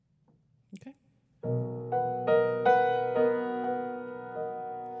Okay.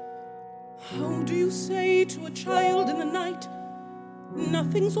 How do you say to a child in the night,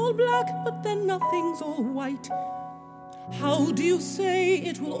 nothing's all black, but then nothing's all white? How do you say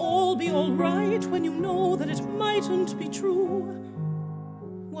it will all be all right when you know that it mightn't be true?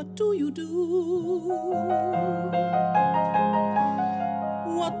 What do you do?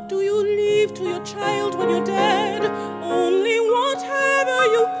 What do you leave to your child when you're dead? Only whatever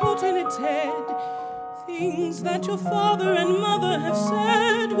you put in its head. Things that your father and mother have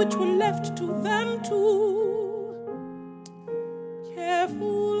said, which were left to them too.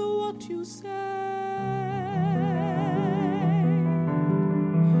 Careful what you say.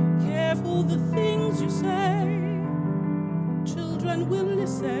 Careful the things you say. Children will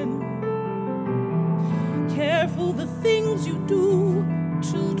listen. Careful the things you do.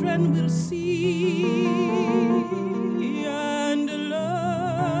 Children will see and learn.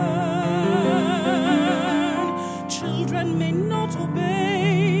 Children may not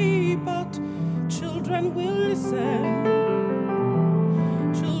obey, but children will listen.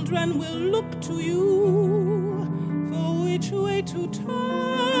 Children will look to you for which way to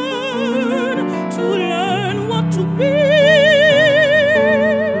turn, to learn what to be.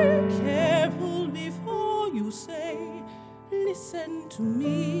 Careful before you say, listen to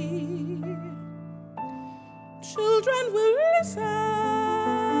me. Children will listen.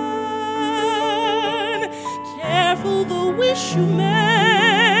 Careful the wish you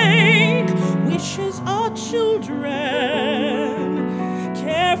make. Wishes are children.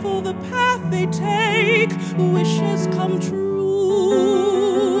 Careful the path they take. Wishes come true,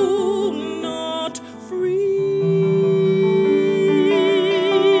 not free.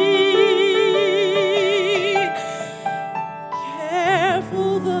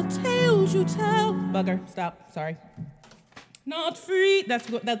 Careful the tales you tell. Bugger, stop, sorry. Not free, that's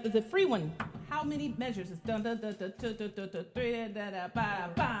the free one. How many measures? It's dun dun dun dun dun dun dun dun 3 da da ba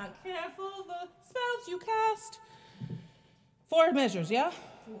ba. Careful the spells you cast. 4 measures, yeah?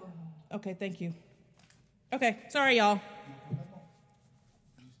 4. Okay, thank you. Okay, sorry, y'all.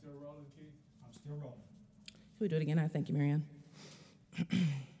 You still rolling, Keith? I'm still rolling. Can we do it again? I thank you, Marianne.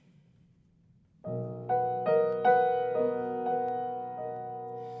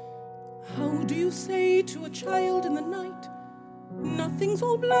 How do you say to a child in the night, nothing's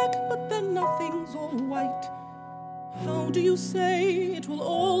all black, but then nothing's all white? How do you say it will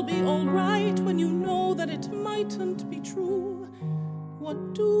all be all right when you know that it mightn't be true?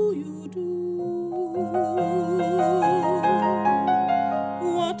 What do you do?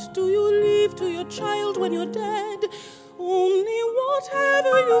 What do you leave to your child when you're dead? Only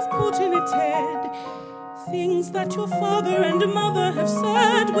whatever you've put in its head. Things that your father and mother have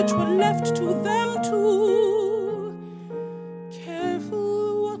said, which were left to them too.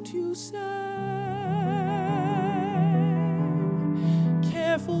 Careful what you say.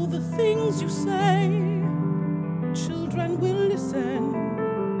 Careful the things you say. Children will listen.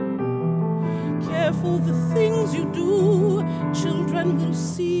 Careful the things you do. Children will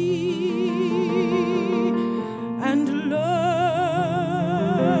see and learn.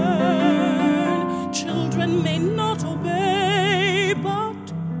 Children may not obey,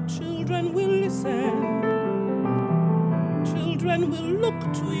 but children will listen. Children will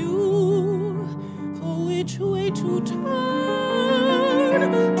look to you for which way to turn,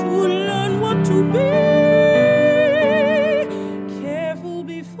 to learn what to be. Careful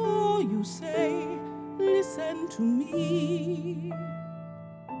before you say, listen to me.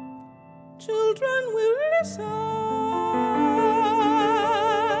 Children will listen.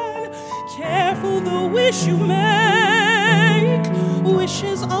 Careful the wish you make.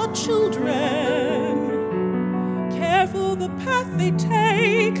 Wishes are children. Careful the path they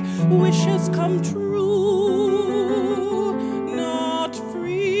take. Wishes come true, not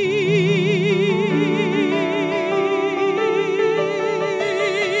free.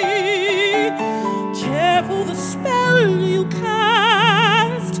 Careful the spell you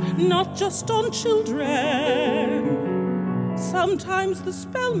cast, not just on children. Sometimes the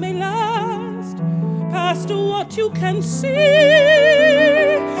spell may last past what you can see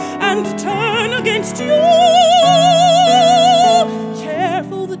and turn against you.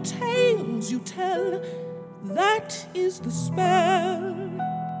 Careful the tales you tell, that is the spell.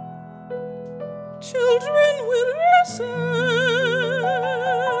 Children will listen.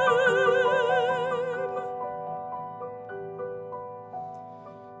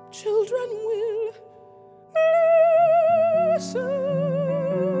 Children will listen.